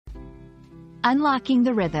Unlocking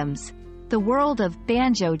the Rhythms, the World of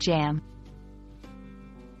Banjo Jam.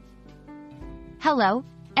 Hello,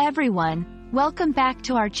 everyone. Welcome back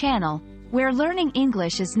to our channel, where learning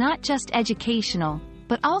English is not just educational,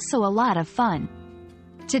 but also a lot of fun.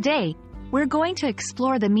 Today, we're going to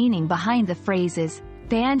explore the meaning behind the phrases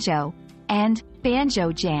banjo and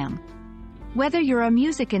banjo jam. Whether you're a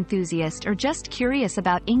music enthusiast or just curious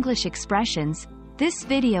about English expressions, this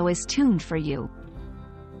video is tuned for you.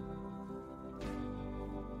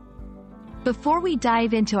 Before we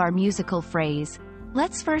dive into our musical phrase,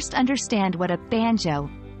 let's first understand what a banjo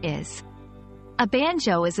is. A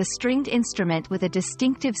banjo is a stringed instrument with a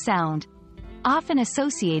distinctive sound, often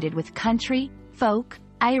associated with country, folk,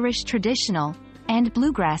 Irish traditional, and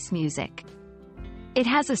bluegrass music. It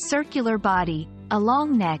has a circular body, a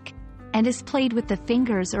long neck, and is played with the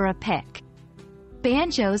fingers or a pick.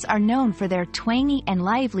 Banjos are known for their twangy and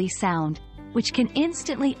lively sound, which can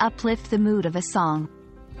instantly uplift the mood of a song.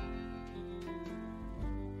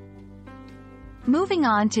 Moving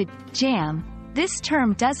on to jam, this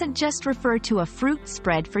term doesn't just refer to a fruit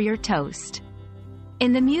spread for your toast.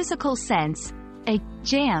 In the musical sense, a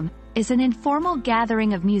jam is an informal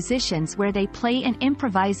gathering of musicians where they play and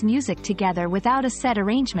improvise music together without a set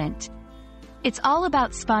arrangement. It's all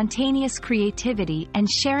about spontaneous creativity and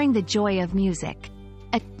sharing the joy of music.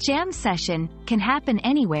 A jam session can happen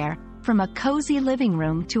anywhere, from a cozy living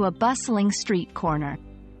room to a bustling street corner.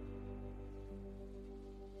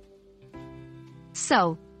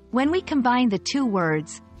 So, when we combine the two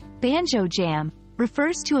words, banjo jam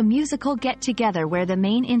refers to a musical get-together where the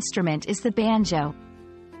main instrument is the banjo.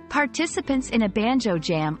 Participants in a banjo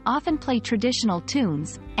jam often play traditional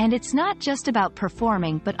tunes, and it's not just about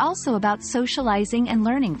performing but also about socializing and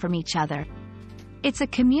learning from each other. It's a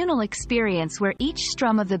communal experience where each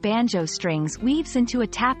strum of the banjo strings weaves into a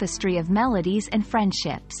tapestry of melodies and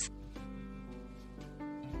friendships.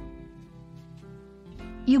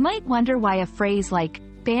 You might wonder why a phrase like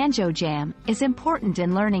banjo jam is important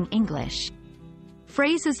in learning English.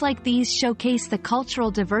 Phrases like these showcase the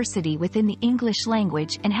cultural diversity within the English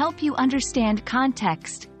language and help you understand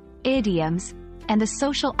context, idioms, and the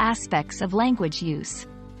social aspects of language use.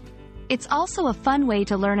 It's also a fun way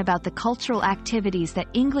to learn about the cultural activities that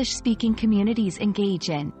English-speaking communities engage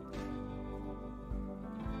in.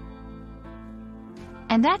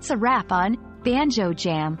 And that's a wrap on Banjo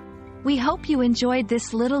Jam. We hope you enjoyed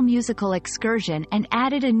this little musical excursion and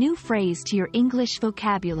added a new phrase to your English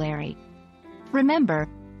vocabulary. Remember,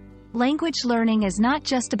 language learning is not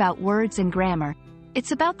just about words and grammar,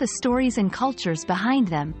 it's about the stories and cultures behind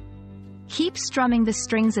them. Keep strumming the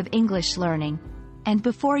strings of English learning, and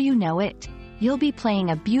before you know it, you'll be playing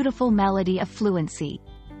a beautiful melody of fluency.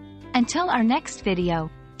 Until our next video,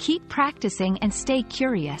 keep practicing and stay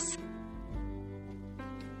curious.